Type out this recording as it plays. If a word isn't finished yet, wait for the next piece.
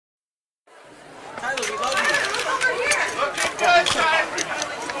Tyler, we love you. Looking good, Tyler.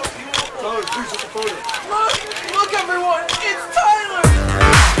 Tyler, please take a photo. Look everyone, it's Tyler.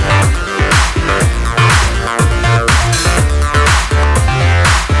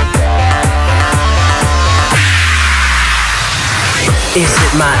 Is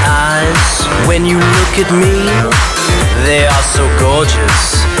it my eyes when you look at me? They are so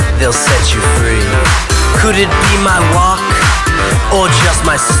gorgeous, they'll set you free. Could it be my walk or just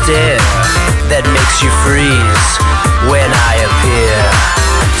my stare that makes you freeze when I appear?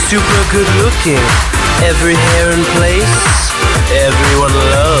 Super good looking, every hair in place. Everyone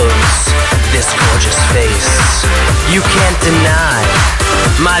loves this gorgeous face. You can't deny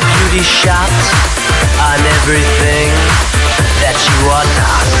my beauty shot on everything that you are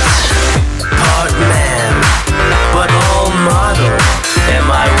not. Part man, but all model.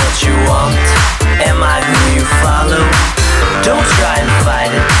 Am I what you want? Am I who you follow? Don't try and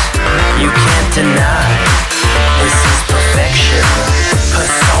fight it, you can't deny. This is perfection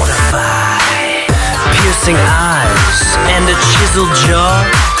personified. Piercing eyes and a chiseled jaw,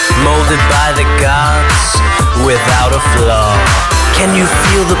 molded by the gods without a flaw. Can you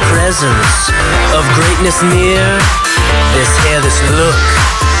feel the presence of greatness near? This hair, this look,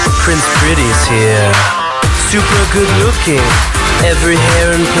 Prince Pretty's here. Super good looking, every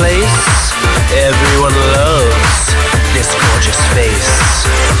hair in place. Everyone loves this gorgeous face.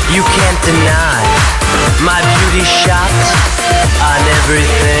 You can't deny my beauty shot on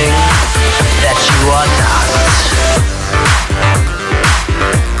everything that you are not.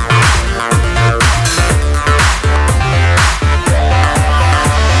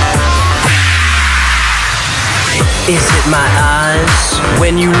 Is it my eyes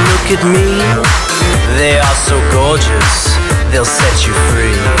when you look at me? They are so gorgeous, they'll set you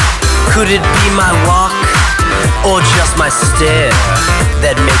free. Could it be my walk or just my stare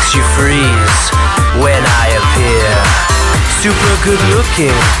that makes you freeze when I appear? Super good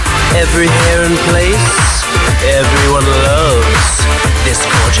looking, every hair in place. Everyone loves this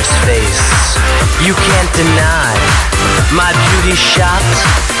gorgeous face. You can't deny my beauty shot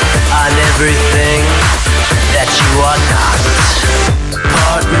on everything that you are not.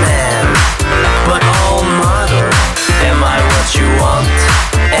 Part man, but all model. Am I what you want?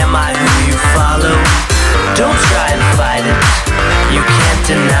 Am I who you follow? Don't try and fight it, you can't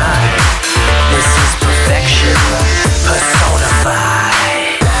deny. This is perfection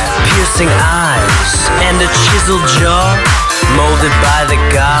personified. Piercing eyes and a chiseled jaw, molded by the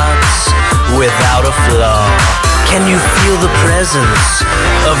gods without a flaw. Can you feel the presence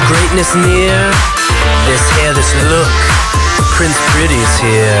of greatness near? This hair, this look, Prince Pretty's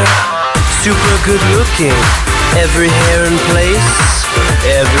here. Super good looking, every hair in place.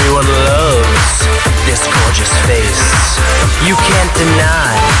 Everyone loves this gorgeous face. You can't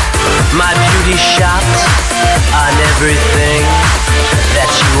deny my beauty shot on everything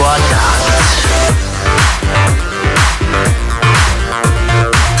that you are not.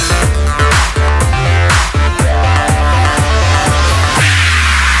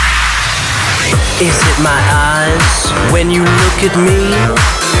 Is it my eyes when you look at me?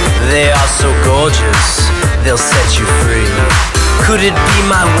 They are so gorgeous, they'll set you free. Could it be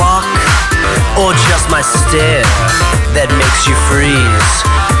my walk or just my stare that makes you freeze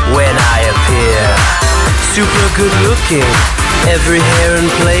when I appear? Super good looking, every hair in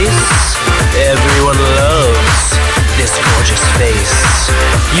place. Everyone loves this gorgeous face.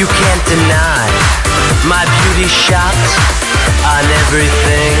 You can't deny my beauty shot on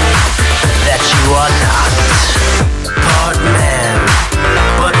everything that you are not. Part man,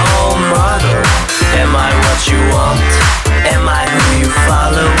 but all model. Am I what you want? Am I who you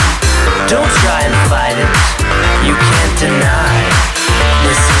follow? Don't try and fight it, you can't deny.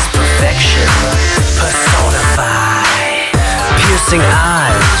 This is perfection personified. Piercing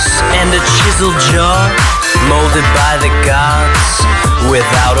eyes and a chiseled jaw, molded by the gods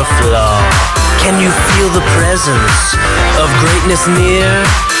without a flaw. Can you feel the presence of greatness near?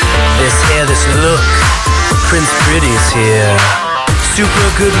 This hair, this look, Prince Pretty's here. Super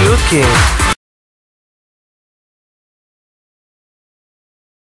good looking,